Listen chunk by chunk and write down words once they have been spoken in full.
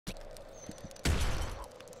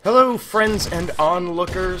Hello, friends and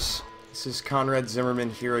onlookers. This is Conrad Zimmerman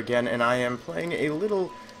here again, and I am playing a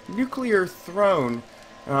little Nuclear Throne.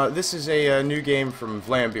 This is a new game from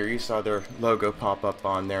Vlambeer. You saw their logo pop up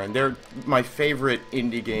on there, and they're my favorite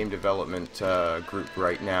indie game development group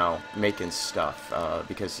right now, making stuff,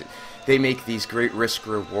 because they make these great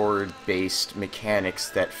risk-reward based mechanics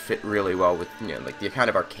that fit really well with, you know, like the kind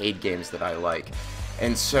of arcade games that I like.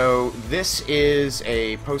 And so this is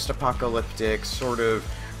a post-apocalyptic sort of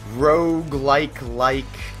roguelike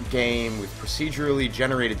game with procedurally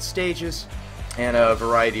generated stages and a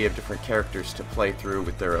variety of different characters to play through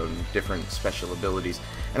with their own different special abilities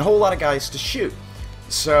and a whole lot of guys to shoot.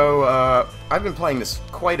 So I've been playing this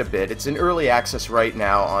quite a bit. It's in early access right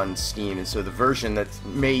now on Steam, and so the version that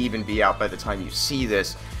may even be out by the time you see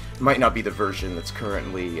this might not be the version that's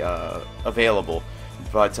currently available.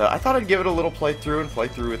 But I thought I'd give it a little playthrough and play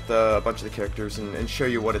through with a bunch of the characters and show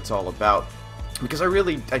you what it's all about. Because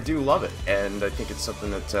I do love it, and I think it's something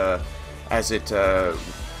that, as it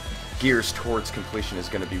gears towards completion, is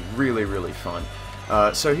going to be really, really fun.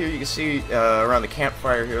 So here you can see around the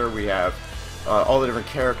campfire here we have all the different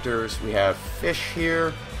characters. We have Fish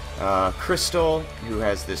here, Crystal, who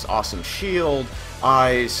has this awesome shield.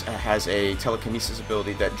 Eyes has a telekinesis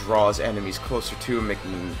ability that draws enemies closer to him,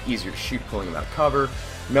 making them easier to shoot, pulling them out of cover.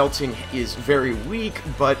 Melting is very weak,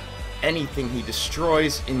 but anything he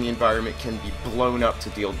destroys in the environment can be blown up to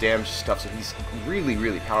deal damage to stuff, so he's really,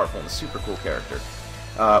 really powerful and a super cool character.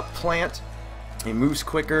 Plant, he moves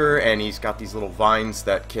quicker, and he's got these little vines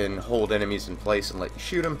that can hold enemies in place and let you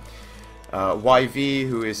shoot them. YV,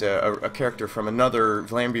 who is a character from another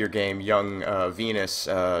Vlambeer game, Young Venus.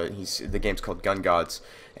 The game's called Gun Gods,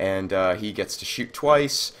 and he gets to shoot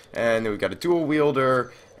twice. And then we've got a dual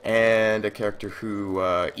wielder and a character who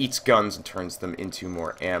eats guns and turns them into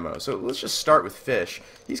more ammo. So let's just start with Fish.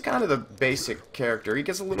 He's kind of the basic character. He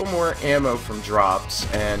gets a little more ammo from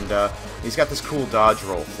drops, and he's got this cool dodge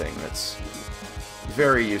roll thing that's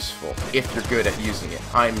very useful if you're good at using it.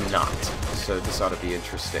 I'm not, so this ought to be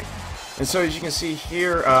interesting. And so as you can see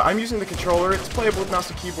here, I'm using the controller. It's playable with mouse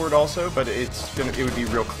and keyboard also, but it would be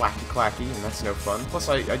real clacky, and that's no fun. Plus,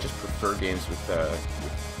 I just prefer games with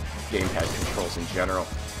gamepad controls in general.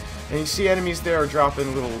 And you see enemies there are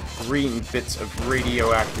dropping little green bits of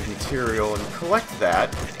radioactive material, and collect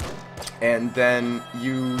that, and then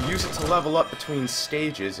you use it to level up between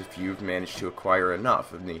stages if you've managed to acquire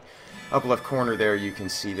enough. In the upper left corner there, you can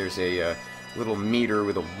see there's a little meter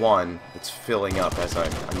with a 1 that's filling up as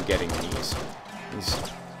I'm getting these. These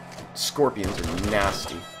scorpions are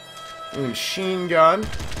nasty. And the machine gun,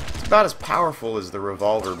 it's about as powerful as the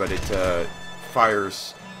revolver, but it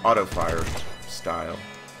fires auto-fire style.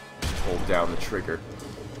 Just hold down the trigger.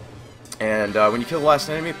 And when you kill the last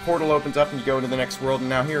enemy, a portal opens up and you go into the next world. And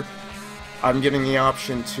now here, I'm getting the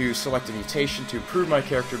option to select a mutation to improve my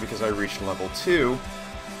character because I reached level 2.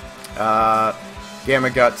 Gamma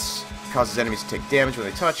Guts causes enemies to take damage when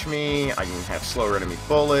they touch me. I can have slower enemy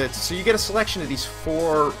bullets. So you get a selection of these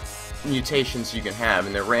 4 mutations you can have,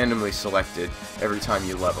 and they're randomly selected every time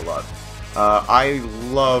you level up. I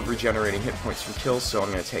love regenerating hit points from kills, so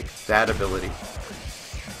I'm going to take that ability.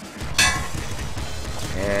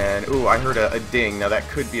 And, ooh, I heard a ding. Now that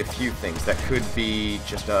could be a few things. That could be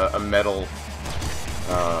just a metal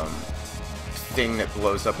thing that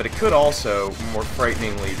blows up, but it could also, more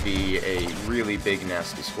frighteningly, be a really big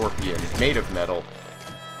nasty scorpion made of metal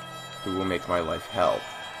who will make my life hell.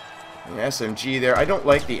 And the SMG there, I don't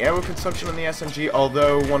like the ammo consumption on the SMG,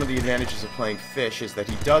 although one of the advantages of playing Fish is that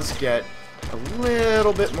he does get a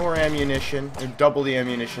little bit more ammunition, or double the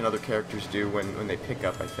ammunition other characters do when they pick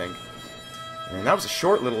up, I think. And that was a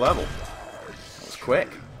short little level. That was quick.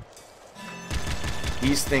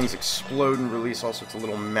 These things explode and release all sorts of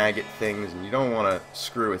little maggot things, and you don't want to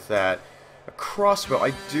screw with that. A crossbow.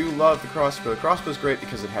 I do love the crossbow. The crossbow's great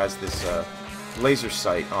because it has this laser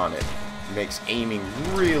sight on it. It makes aiming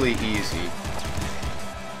really easy.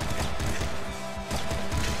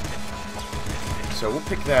 So we'll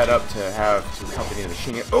pick that up to have to accompany the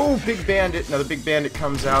machine gun. Oh, Big Bandit! Now the Big Bandit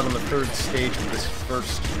comes out on the 3rd stage of this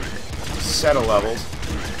first set of levels.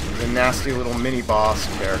 The nasty little mini-boss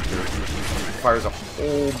character. Fires a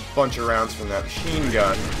whole bunch of rounds from that machine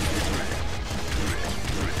gun.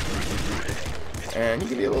 And he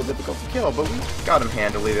can be a little difficult to kill, but we got him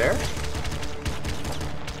handily there.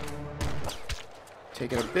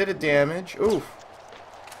 Taking a bit of damage. Oof.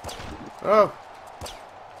 Oh.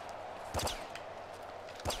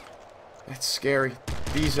 That's scary.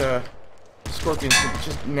 These scorpions are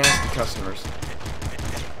just nasty customers.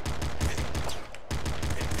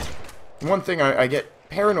 One thing I get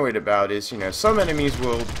paranoid about is, you know, some enemies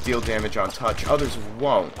will deal damage on touch, others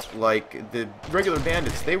won't. Like, the regular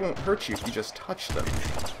bandits, they won't hurt you if you just touch them.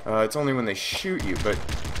 It's only when they shoot you, but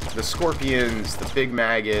the scorpions, the big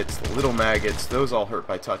maggots, the little maggots, those all hurt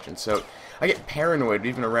by touching. So I get paranoid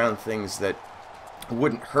even around things that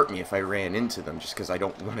wouldn't hurt me if I ran into them, just because I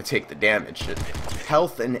don't want to take the damage.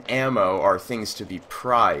 Health and ammo are things to be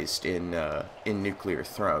prized in Nuclear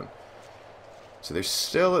Throne. So there's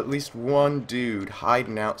still at least one dude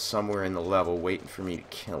hiding out somewhere in the level waiting for me to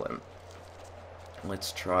kill him.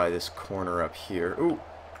 Let's try this corner up here. Ooh!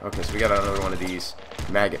 Okay, so we got another one of these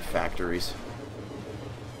maggot factories.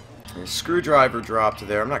 There's a screwdriver dropped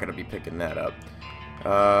there. I'm not going to be picking that up.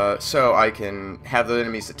 So I can have the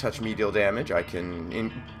enemies that touch me deal damage. I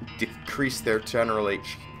can decrease their general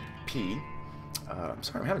HP. I'm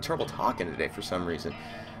sorry, I'm having trouble talking today for some reason.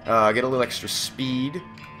 I get a little extra speed.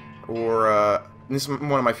 Or, this is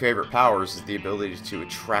one of my favorite powers, is the ability to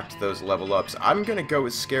attract those level ups. I'm gonna go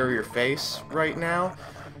with Scarier Face right now,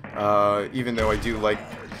 even though I do like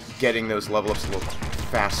getting those level ups a little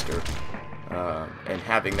faster. And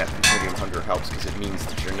having that Continuum Hunger helps, because it means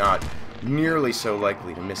that you're not nearly so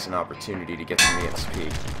likely to miss an opportunity to get some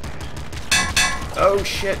EXP. Oh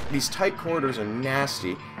shit, these tight corridors are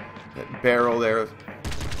nasty. That barrel there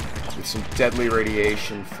with some deadly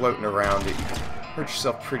radiation floating around it. You can hurt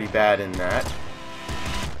yourself pretty bad in that.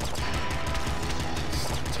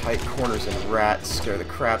 Tight corners and rats scare the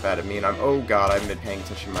crap out of me, and oh god, I haven't been paying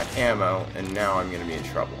attention to my ammo, and now I'm gonna be in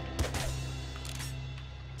trouble.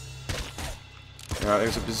 Now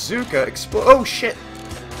there's a bazooka oh shit!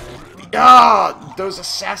 Ah! Those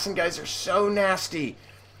assassin guys are so nasty!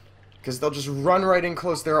 Because they'll just run right in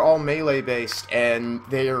close, they're all melee based, and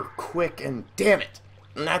they are quick, and damn it!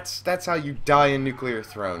 And that's how you die in Nuclear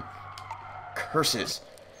Throne. Curses.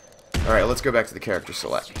 Alright, let's go back to the character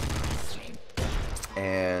select.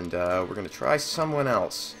 And we're going to try someone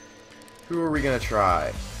else. Who are we going to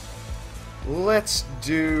try? Let's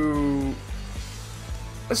do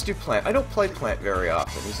Plant. I don't play Plant very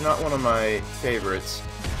often. He's not one of my favorites.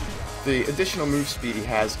 The additional move speed he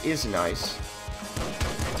has is nice.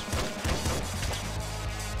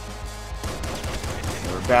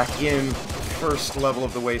 And we're back in first level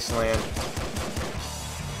of the Wasteland.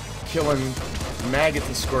 Killing maggots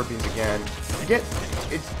and scorpions again. You get,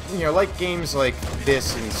 you know, like games like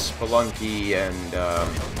this and Spelunky and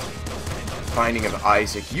Binding of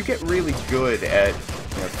Isaac, you get really good at,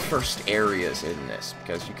 you know, first areas in this,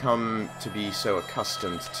 because you come to be so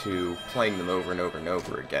accustomed to playing them over and over and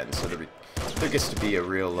over again, so there gets to be a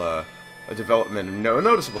real, a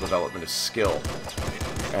noticeable development of skill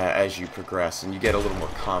as you progress, and you get a little more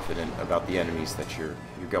confident about the enemies that you're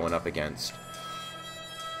going up against.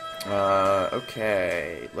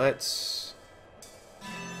 Okay, let's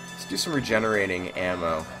do some regenerating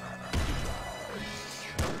ammo.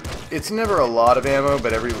 It's never a lot of ammo,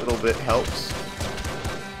 but every little bit helps.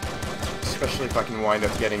 Especially if I can wind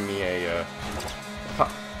up getting me a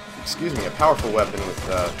powerful weapon with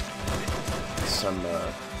some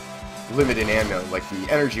limited ammo. Like the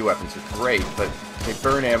energy weapons are great, but they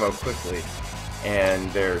burn ammo quickly, and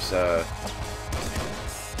there's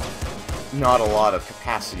not a lot of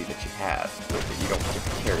capacity that you have with it. You don't get to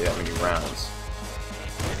carry that many rounds.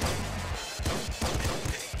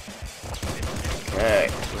 Okay,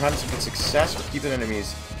 we're having some good success. We're keeping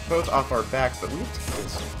enemies both off our back, but we've taken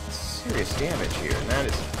some serious damage here, and that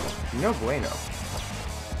is no bueno.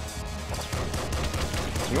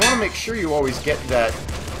 You want to make sure you always get that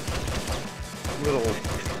little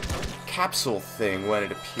capsule thing when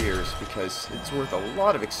it appears, because it's worth a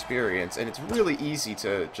lot of experience, and it's really easy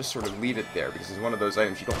to just sort of leave it there, because it's one of those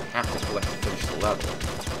items you don't have to collect to finish the level.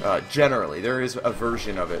 Generally, there is a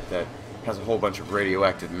version of it that has a whole bunch of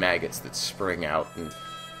radioactive maggots that spring out, and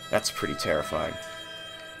that's pretty terrifying.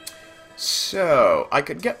 So, I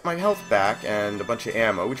could get my health back and a bunch of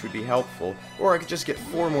ammo, which would be helpful, or I could just get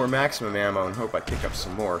 4 more maximum ammo and hope I pick up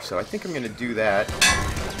some more. So I think I'm going to do that.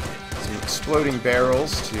 Some exploding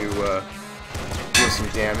barrels to deal some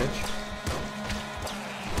damage.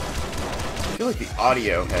 I feel like the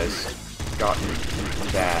audio has gotten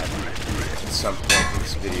bad at some point in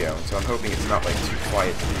this video, so I'm hoping it's not like too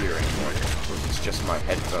quiet to hear anymore, or if it's just my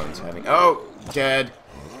headphones having... Oh! Dead!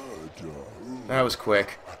 That was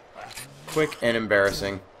quick. Quick and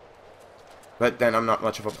embarrassing. But then I'm not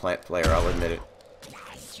much of a Plant player, I'll admit it.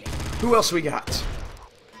 Who else we got?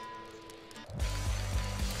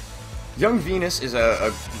 Young Venus is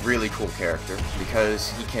a really cool character,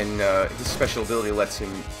 because he can, his special ability lets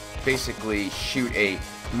him basically shoot a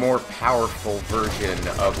more powerful version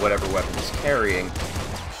of whatever weapon he's carrying,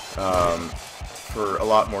 for a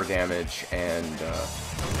lot more damage and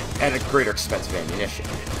at a greater expense of ammunition.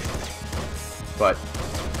 But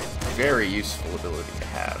very useful ability to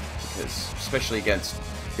have, because especially against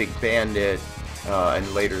Big Bandit, and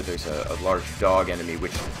later there's a large dog enemy,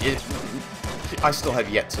 which I still have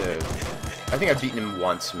yet to... I think I've beaten him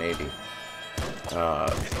once, maybe.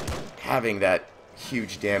 Having that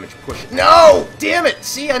huge damage push... No! Damn it!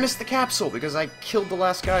 See, I missed the capsule because I killed the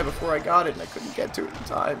last guy before I got it and I couldn't get to it in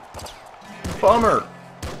time. Bummer!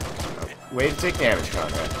 Way to take damage,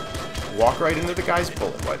 Conrad. Walk right into the guy's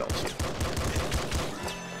bullet, why don't you?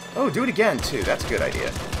 Oh, do it again, too. That's a good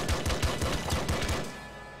idea.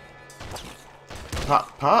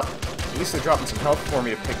 Pop, pop. At least they're dropping some health for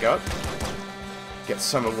me to pick up. Get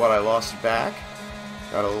some of what I lost back.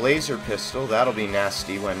 Got a laser pistol. That'll be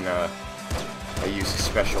nasty when I use a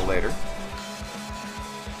special later.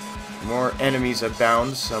 More enemies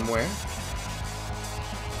abound somewhere.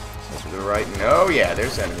 To the right. And oh, yeah,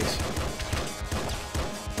 there's enemies.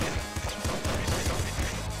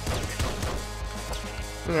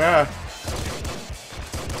 Ah.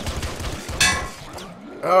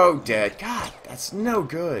 Oh, dead. God, that's no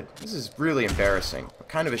good. This is really embarrassing. I'm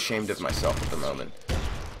kind of ashamed of myself at the moment.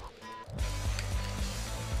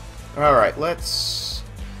 Alright, let's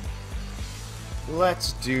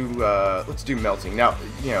do melting. Now,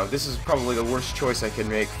 you know, this is probably the worst choice I could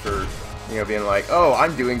make for, you know, being like, oh,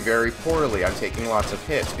 I'm doing very poorly, I'm taking lots of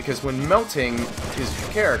hits. Because when melting is your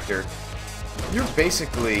character, you're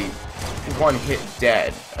basically one hit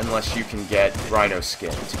dead, unless you can get Rhino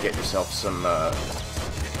Skin to get yourself some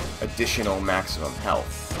additional maximum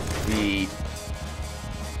health.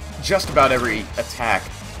 Just about every attack,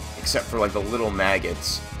 except for like the little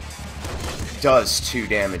maggots, does 2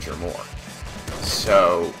 damage or more.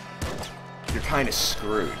 So you're kind of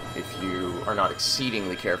screwed if you are not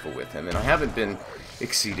exceedingly careful with him, and I haven't been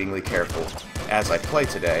exceedingly careful as I play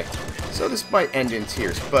today, so this might end in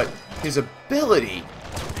tears, but his ability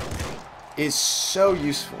is so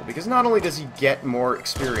useful, because not only does he get more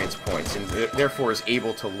experience points, and therefore is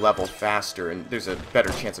able to level faster, and there's a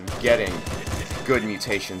better chance of getting good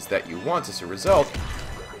mutations that you want as a result,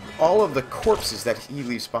 all of the corpses that he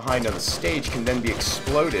leaves behind on the stage can then be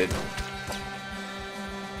exploded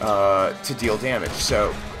to deal damage.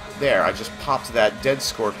 So, there, I just popped that dead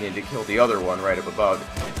scorpion to kill the other one right up above.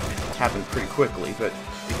 It happened pretty quickly, but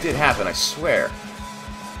it did happen, I swear.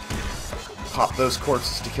 Pop those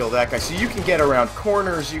corpses to kill that guy. So you can get around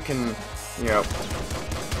corners, you can, you know,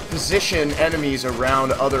 position enemies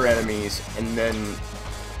around other enemies, and then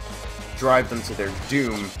drive them to their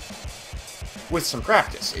doom with some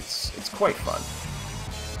practice. It's quite fun.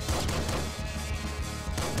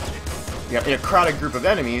 You know, in a crowded group of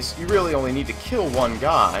enemies, you really only need to kill one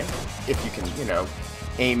guy, if you can, you know,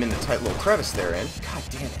 aim in the tight little crevice they're in. God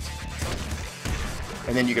damn it.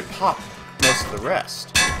 And then you could pop most of the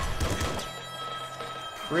rest.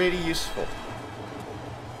 Pretty useful.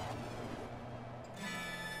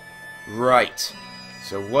 Right.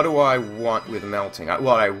 So what do I want with melting?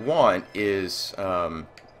 What I want is to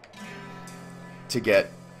get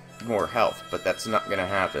more health, but that's not going to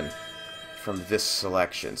happen from this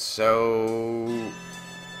selection. So...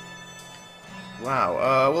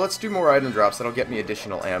 wow. Well, let's do more item drops. That'll get me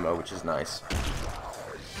additional ammo, which is nice.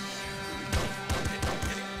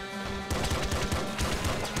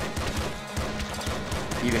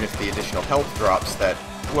 Even if the additional health drops that...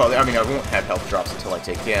 well, I mean, I won't have health drops until I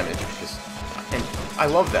take damage, because... and I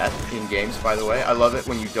love that in games, by the way. I love it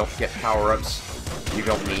when you don't get power-ups you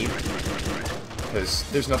don't need. Because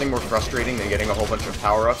there's nothing more frustrating than getting a whole bunch of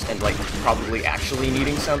power-ups and, like, probably actually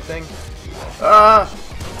needing something.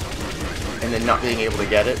 And then not being able to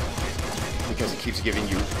get it, because it keeps giving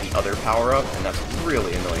you the other power-up, and that's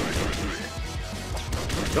really annoying.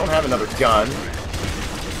 Don't have another gun.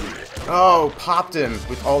 Oh, popped him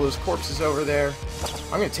with all those corpses over there.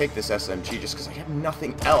 I'm going to take this SMG just because I have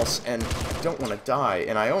nothing else, and I don't want to die.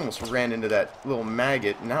 And I almost ran into that little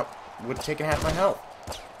maggot, and that would have taken half my health.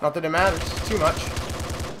 Not that it matters too much.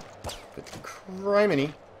 But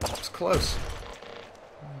criminy, it's close.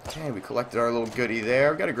 Okay, we collected our little goodie there.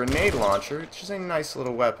 We've got a grenade launcher, which is a nice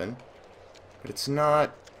little weapon. But it's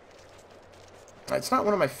not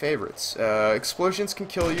one of my favorites. Explosions can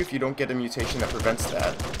kill you if you don't get a mutation that prevents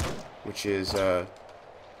that, which is,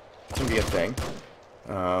 can be a thing.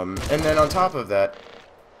 And then on top of that,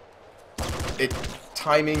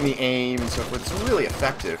 timing the aim and so forth, it's a really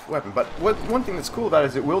effective weapon. But one thing that's cool about it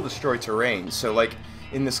is it will destroy terrain. So, like,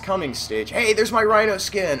 in this coming stage, hey, there's my Rhino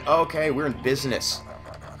Skin! Okay, we're in business.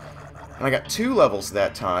 And I got 2 levels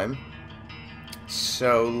that time.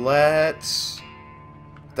 So let's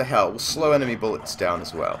What the hell? We'll slow enemy bullets down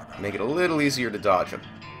as well. Make it a little easier to dodge them.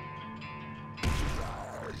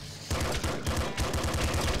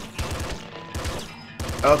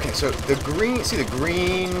 Okay, so the green... See the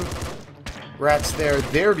green rats there?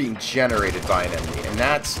 They're being generated by an enemy, and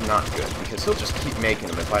that's not good, because he'll just keep making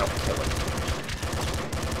them if I don't kill him.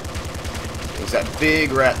 There's that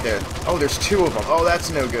big rat there. Oh, there's two of them. Oh,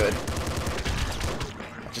 that's no good.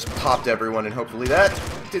 I just popped everyone, and hopefully that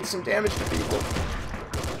did some damage to people.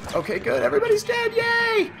 Okay, good. Everybody's dead.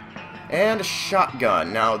 Yay! And a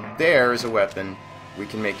shotgun. Now, there is a weapon we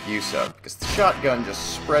can make use of, because the shotgun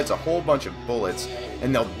just spreads a whole bunch of bullets,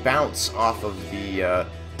 and they'll bounce off of the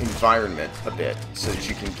environment a bit, so that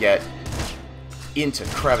you can get into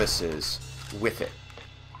crevices with it.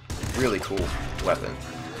 Really cool weapon.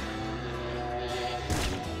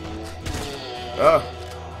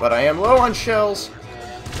 But I am low on shells,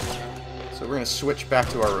 so we're going to switch back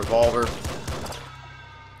to our revolver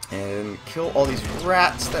and kill all these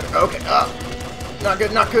rats that are... Okay, not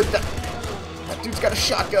good, not good. That dude's got a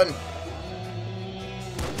shotgun.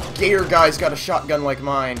 Gator guy's got a shotgun like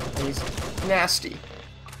mine, and he's nasty.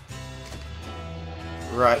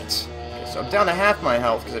 Right. Okay, so I'm down to half my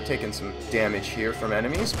health because I've taken some damage here from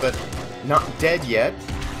enemies, but not dead yet.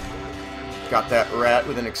 Got that rat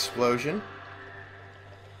with an explosion.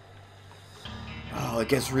 Oh, it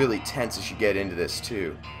gets really tense as you get into this,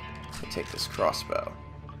 too. I'll take this crossbow.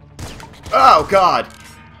 Oh, God!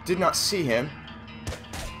 Did not see him.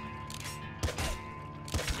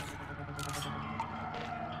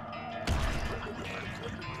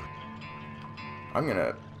 I'm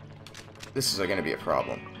gonna... This is gonna be a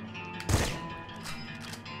problem.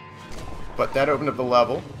 But that opened up the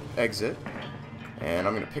level. Exit. And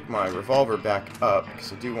I'm gonna pick my revolver back up,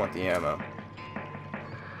 because I do want the ammo.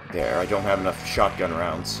 There, I don't have enough shotgun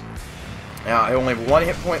rounds. Now, I only have one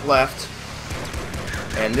hit point left.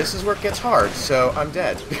 And this is where it gets hard, so I'm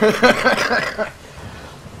dead.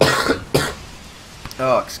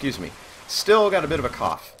 Oh, excuse me. Still got a bit of a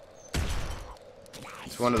cough.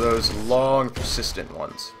 It's one of those long, persistent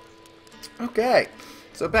ones. Okay,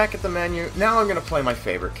 so back at the menu. Now I'm going to play my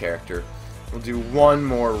favorite character. We'll do one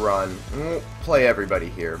more run. We won't play everybody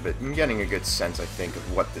here, but I'm getting a good sense, I think,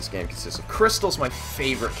 of what this game consists of. Crystal's my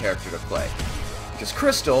favorite character to play, because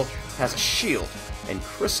Crystal has a shield, and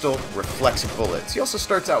Crystal reflects bullets. He also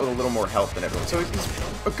starts out with a little more health than everyone, so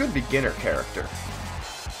he's a good beginner character.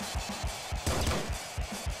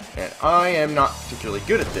 And I am not particularly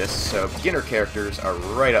good at this, so beginner characters are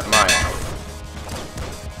right up my alley.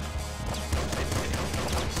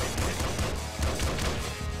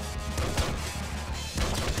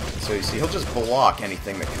 So you see, he'll just block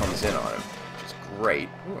anything that comes in on him, which is great.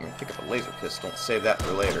 Ooh, I'm going to pick up a laser pistol, save that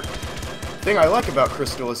for later. The thing I like about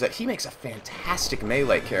Crystal is that he makes a fantastic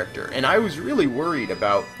melee character, and I was really worried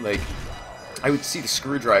about, like, I would see the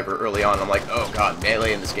screwdriver early on, and I'm like, oh god,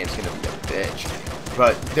 melee in this game is going to be a bitch.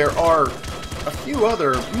 But there are a few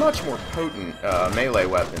other, much more potent melee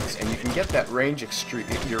weapons, and you can get that range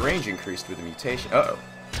your range increased with a mutation. Uh-oh.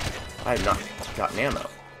 I have not gotten ammo.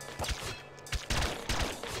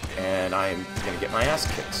 And I'm going to get my ass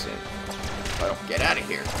kicked soon. If I don't get out of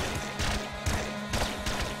here.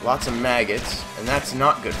 Lots of maggots, and that's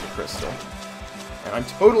not good for Crystal. And I'm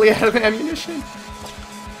totally out of ammunition.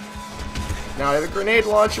 Now I have a grenade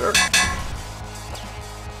launcher.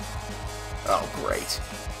 Oh, great.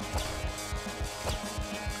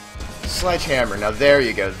 Sledgehammer. Now there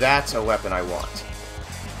you go. That's a weapon I want.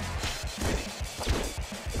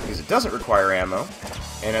 Because it doesn't require ammo.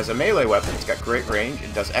 And as a melee weapon, it's got great range,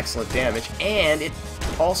 it does excellent damage, and it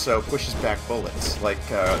also pushes back bullets, like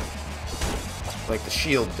the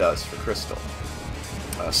shield does for Crystal.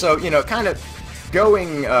 So, you know, kind of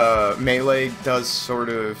going melee does sort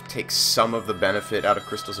of take some of the benefit out of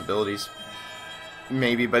Crystal's abilities.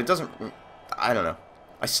 Maybe, but it doesn't... I don't know.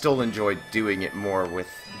 I still enjoy doing it more with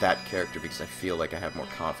that character because I feel like I have more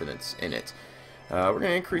confidence in it. We're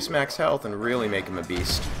going to increase max health and really make him a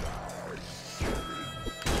beast.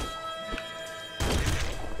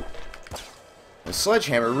 The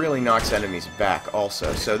sledgehammer really knocks enemies back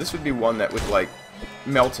also, so this would be one that would, like,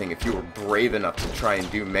 melting if you were brave enough to try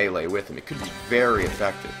and do melee with him. It could be very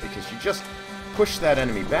effective, because you just push that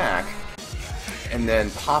enemy back, and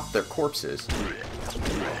then pop their corpses,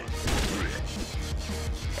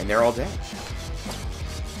 and they're all dead.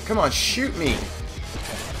 Come on, shoot me!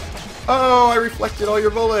 Oh, I reflected all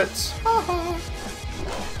your bullets!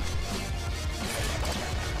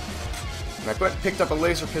 And I picked up a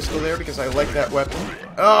laser pistol there because I like that weapon.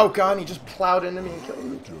 Oh god, and he just plowed into me and killed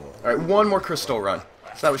me. Alright, one more crystal run.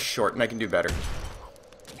 So that was short, and I can do better.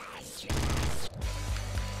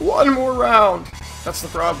 One more round! That's the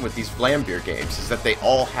problem with these Vlambeer games, is that they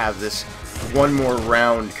all have this one more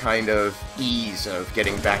round kind of ease of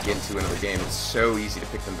getting back into another game. It's so easy to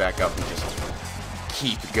pick them back up and just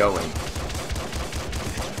keep going.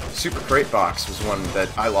 Super Crate Box was one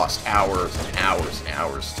that I lost hours and hours and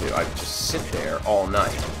hours to. I'd just sit there all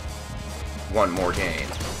night. One more game.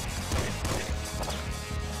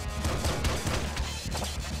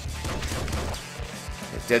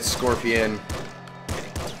 Dead Scorpion.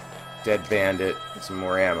 Dead Bandit. And some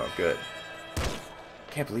more ammo. Good.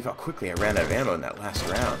 Can't believe how quickly I ran out of ammo in that last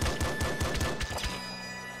round.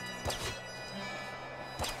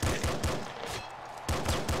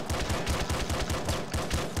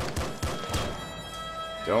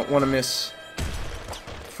 Don't want to miss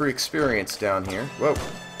free experience down here. Whoa.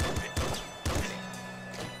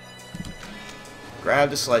 Grab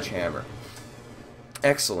the sledgehammer.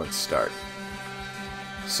 Excellent start.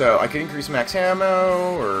 So, I could increase max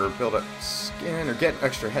ammo, or build up skin, or get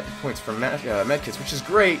extra hit points from medkits, which is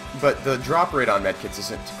great, but the drop rate on medkits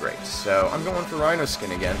isn't great. So, I'm going for Rhino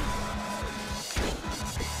skin again.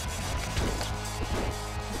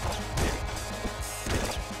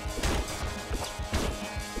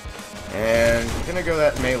 And I'm gonna go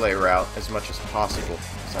that melee route as much as possible.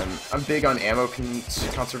 I'm big on ammo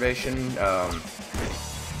conservation,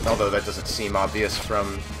 although that doesn't seem obvious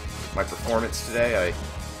from my performance today.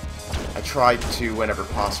 I tried to, whenever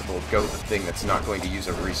possible, go with the thing that's not going to use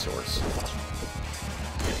a resource.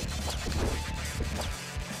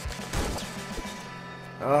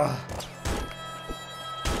 Ugh.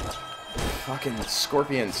 Fucking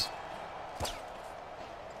scorpions.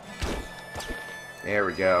 There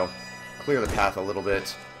we go. Clear the path a little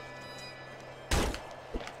bit.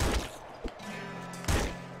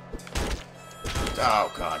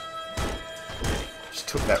 Oh, God. Just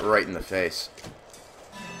took that right in the face.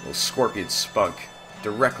 Little scorpion spunk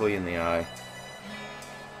directly in the eye.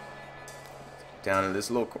 Down in this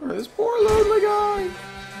little corner. This poor lonely guy.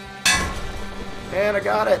 And I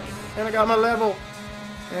got it. And I got my level.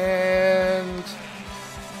 And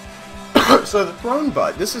so the thrown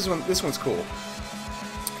butt. This one's cool.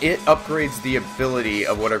 It upgrades the ability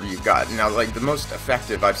of whatever you've got. Now, like, the most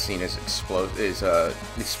effective I've seen is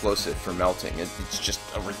explosive for melting. It's just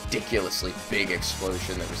a ridiculously big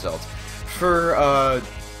explosion that results. For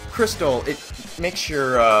crystal, it makes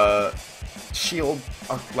your shield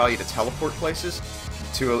allow you to teleport places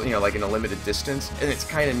to, like in a limited distance, and it's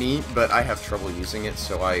kind of neat, but I have trouble using it,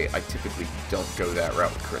 so I typically don't go that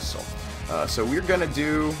route with crystal. So we're gonna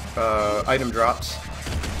do item drops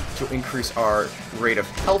to increase our rate of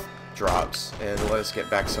health drops and let us get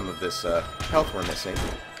back some of this health we're missing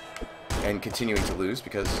and continuing to lose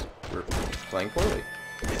because we're playing poorly.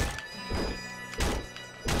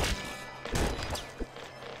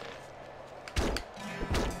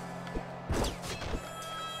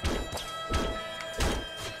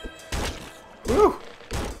 Woo!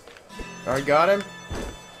 Alright, got him.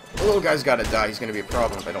 The little guy's gotta die. He's gonna be a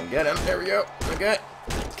problem if I don't get him. There we go. Okay.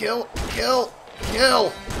 Kill, kill,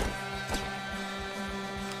 kill!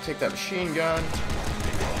 Take that machine gun.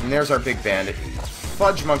 And there's our big bandit.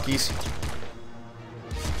 Fudge monkeys.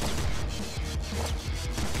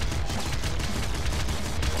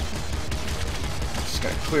 Just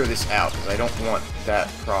gonna clear this out because I don't want that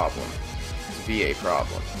problem to be a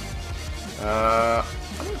problem. I'm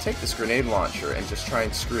gonna take this grenade launcher and just try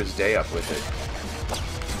and screw his day up with it.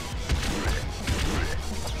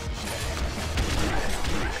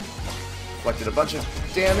 Collected a bunch of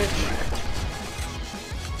damage.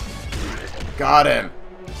 Got him!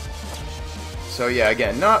 So yeah,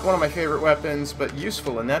 again, not one of my favorite weapons, but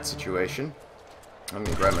useful in that situation. I'm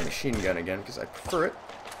gonna grab my machine gun again, because I prefer it.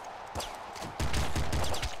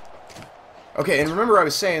 Okay, and remember I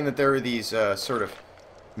was saying that there are these sort of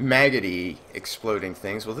maggoty exploding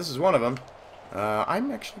things. Well, this is one of them.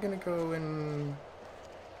 I'm actually gonna go and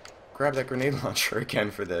grab that grenade launcher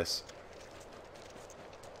again for this.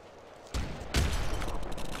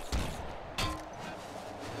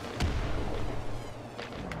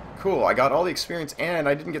 Cool, I got all the experience and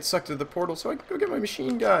I didn't get sucked into the portal, so I can go get my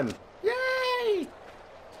machine gun. Yay!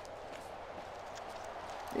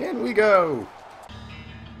 In we go!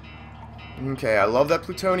 Okay, I love that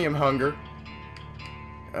plutonium hunger.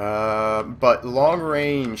 But long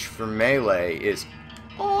range for melee is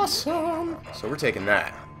awesome! So we're taking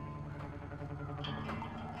that.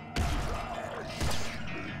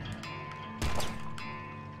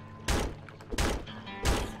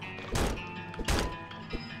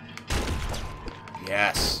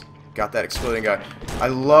 Yes, got that exploding guy. I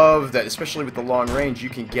love that, especially with the long range, you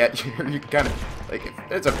can get, you kind of, like,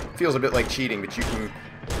 feels a bit like cheating, but you can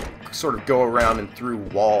sort of go around and through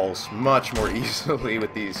walls much more easily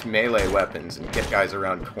with these melee weapons and get guys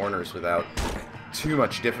around corners without too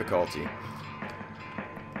much difficulty.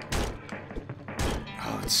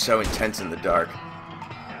 Oh, it's so intense in the dark.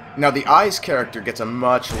 Now, the Eyes character gets a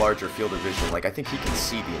much larger field of vision. Like, I think he can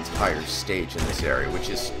see the entire stage in this area, which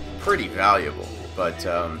is pretty valuable, but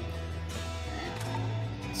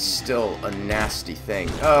still a nasty thing.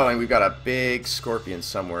 Oh, and we've got a big scorpion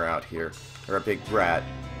somewhere out here, or a big rat,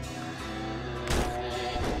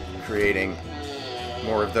 creating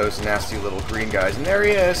more of those nasty little green guys. And there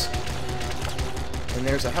he is! And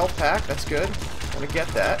there's a health pack, that's good. I'm gonna get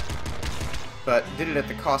that. But did it at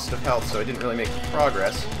the cost of health, so I didn't really make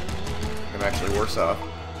progress. I'm actually worse off.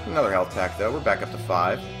 Another health pack, though. We're back up to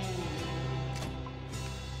 5.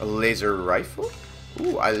 A laser rifle?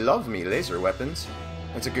 Ooh, I love me laser weapons.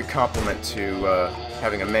 That's a good complement to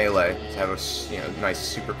having a melee, to have a nice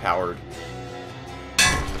super-powered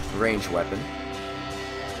range weapon.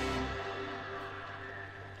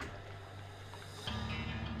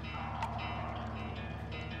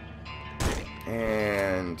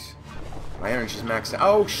 And my energy's maxed out.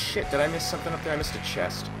 Oh shit, did I miss something up there? I missed a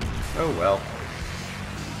chest. Oh well.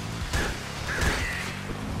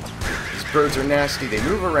 These birds are nasty. They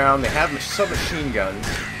move around. They have submachine guns,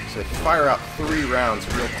 so they can fire out 3 rounds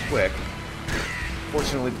real quick.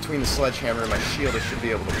 Fortunately, between the sledgehammer and my shield, I should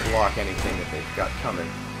be able to block anything that they've got coming.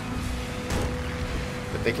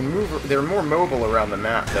 But they can move. They're more mobile around the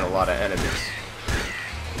map than a lot of enemies.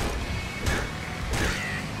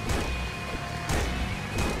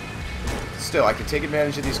 Still, I can take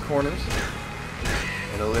advantage of these corners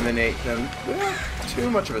and eliminate them without too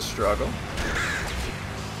much of a struggle.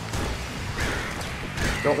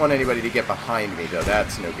 Don't want anybody to get behind me, though.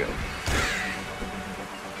 That's no good.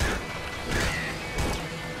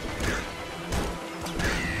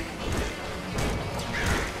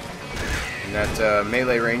 And that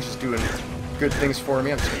melee range is doing good things for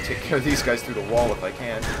me. I'm just going to take care of these guys through the wall if I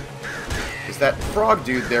can. Because that frog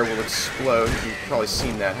dude there will explode. You've probably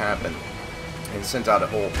seen that happen. And sent out a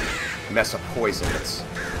whole mess of poison that's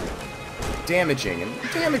damaging, and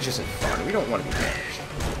damage isn't fun. We don't want to be damaged.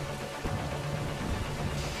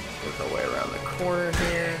 Work our way around the corner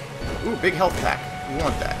here. Ooh, big health pack. We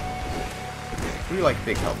want that. We like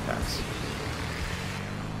big health packs.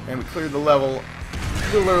 And we cleared the level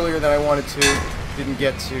a little earlier than I wanted to. Didn't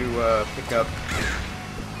get to pick up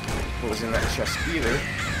what was in that chest either.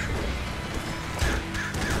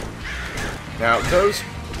 Now, those...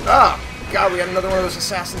 Ah! God, we got another one of those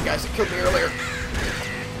assassin guys that killed me earlier.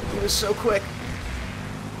 He was so quick.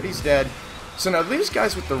 But he's dead. So now these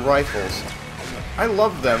guys with the rifles, I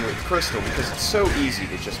love them with Crystal because it's so easy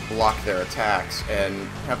to just block their attacks and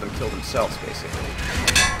have them kill themselves, basically.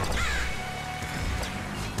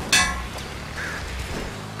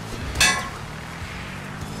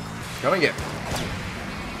 Come and get me.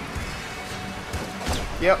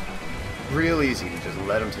 Yep. Real easy to just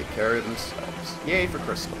let them take care of themselves. Yay for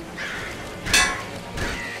Crystal.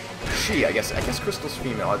 She, I guess Crystal's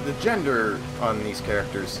female. The gender on these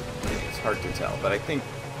characters, it's hard to tell, but I think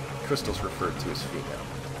Crystal's referred to as female.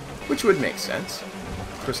 Which would make sense.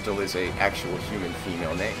 Crystal is a actual human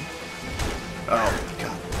female name. Oh,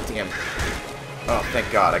 god damn it. Oh,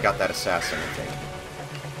 thank god, I got that assassin, I think.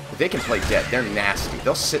 But they can play dead. They're nasty.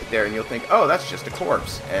 They'll sit there and you'll think, oh, that's just a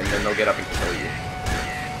corpse. And then they'll get up and kill you.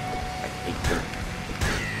 I hate them.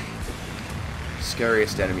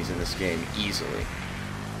 Scariest enemies in this game, easily.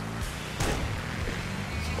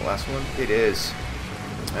 The last one? It is.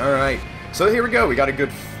 Alright. So here we go. We got a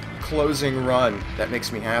good closing run. That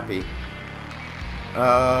makes me happy.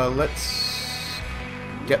 Let's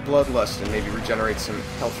get Bloodlust and maybe regenerate some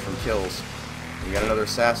health from kills. We got another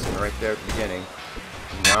assassin right there at the beginning.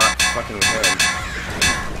 Not fucking with him.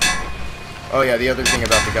 Oh yeah, the other thing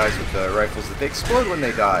about the guys with the rifles is that they explode when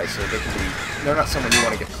they die, so they can be... They're not someone you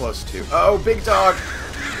want to get close to. Oh, big dog!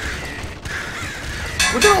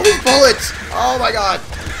 Look at all these bullets! Oh my god!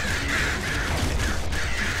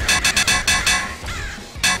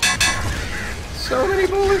 So many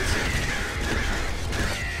bullets!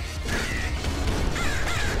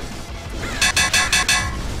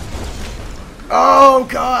 Oh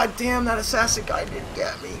god damn, that assassin guy didn't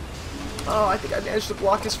get me. Oh, I think I managed to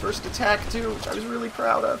block his first attack too, which I was really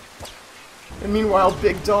proud of. And meanwhile,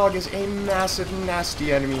 Big Dog is a massive,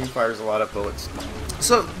 nasty enemy who fires a lot of bullets.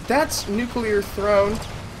 So, that's Nuclear Throne.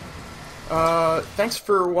 Thanks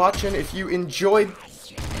for watching. If you enjoyed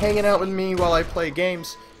hanging out with me while I play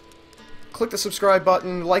games, click the subscribe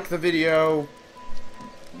button, like the video,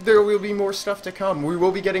 there will be more stuff to come. We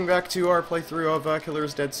will be getting back to our playthrough of Killer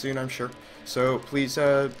is Dead soon, I'm sure. So please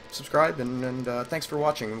subscribe, and thanks for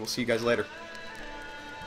watching, and we'll see you guys later.